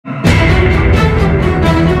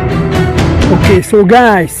Okay, so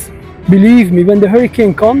guys, believe me, when the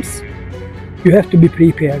hurricane comes, you have to be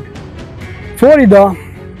prepared. Florida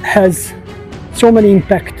has so many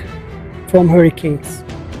impact from hurricanes,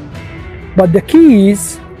 but the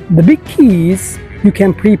big key is you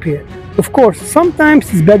can prepare. Of course,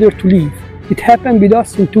 sometimes it's better to leave. It happened with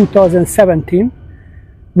us in 2017.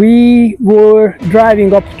 We were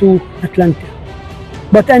driving up to Atlanta.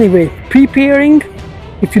 But anyway, preparing,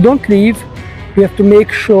 if you don't leave, you have to make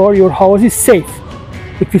sure your house is safe.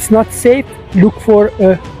 If it's not safe, look for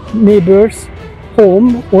a neighbor's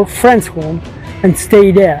home or friend's home and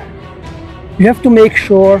stay there. You have to make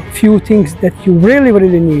sure few things that you really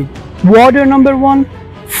need. Water, number one,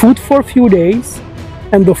 food for a few days,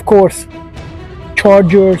 and of course,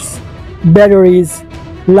 chargers, batteries,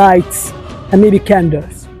 lights, and maybe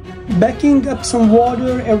candles. Backing up some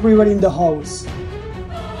water everywhere in the house.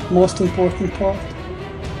 Most important part,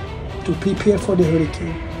 to prepare for the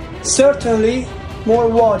hurricane. Certainly more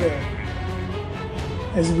water,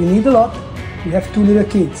 as we need a lot. We have 2 little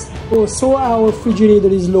kids. So our refrigerator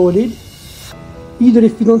is loaded. Either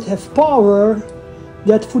if we don't have power,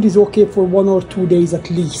 that food is okay for 1 or 2 days at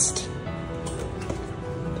least.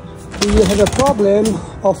 We will have a problem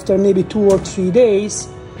after maybe 2 or 3 days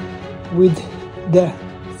with the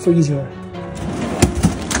freezer.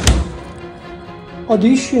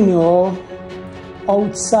 Additional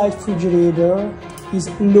outside refrigerator is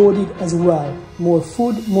loaded as well. More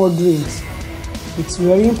food, more drinks. It's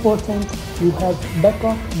very important you have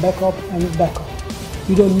backup, and backup.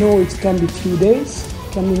 You don't know, it can be few days,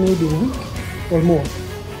 it can be maybe a week or more.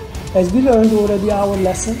 As we learned already our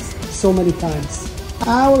lessons so many times.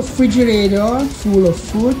 Our refrigerator full of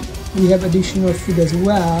food. We have additional food as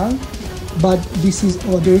well, but this is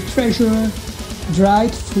other treasure,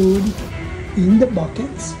 dried food in the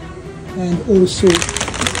buckets, and also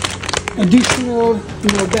additional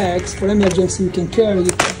bags for emergency you can carry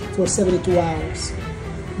for 72 hours.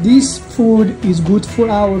 This food is good for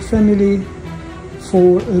our family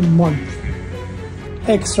for a month.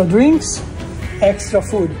 Extra drinks, extra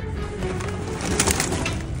food.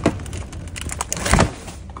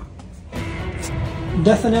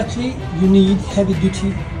 Definitely you need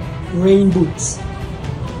heavy-duty rain boots.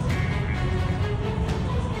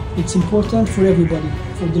 It's important for everybody,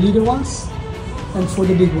 for the little ones and for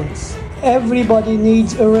the big ones. Everybody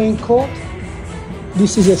needs a raincoat.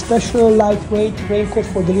 This is a special lightweight raincoat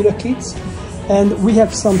for the little kids, and we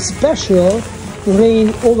have some special rain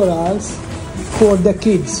overalls for the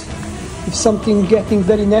kids. If something getting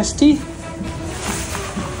very nasty,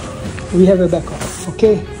 we have a backup,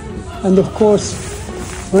 okay? And of course,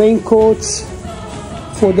 raincoats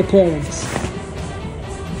for the parents.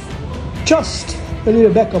 Just a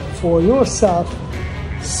little backup for yourself.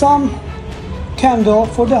 Some candle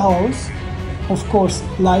for the house, of course,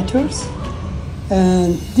 lighters.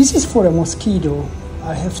 And this is for a mosquito.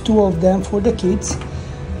 I have 2 of them for the kids.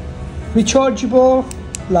 Rechargeable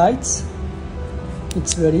lights.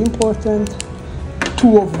 It's very important.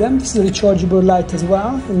 2 of them. This is a rechargeable light as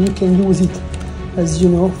well, and you can use it as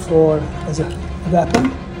as a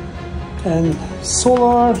weapon. And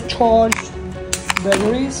solar charged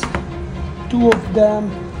batteries. 2 of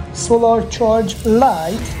them. Solar charged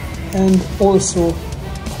light, and also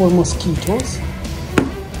for mosquitoes.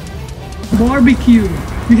 Barbecue.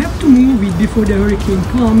 We have to move it before the hurricane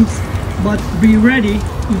comes, but be ready.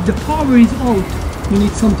 If the power is out, you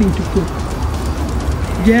need something to cook.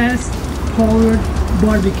 Gas powered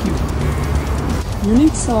barbecue. You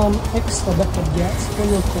need some extra backup gas for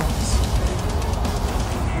your cars.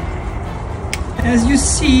 As you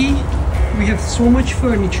see, we have so much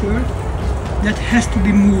furniture that has to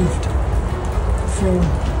be moved from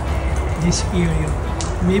this area.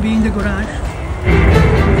 Maybe in the garage,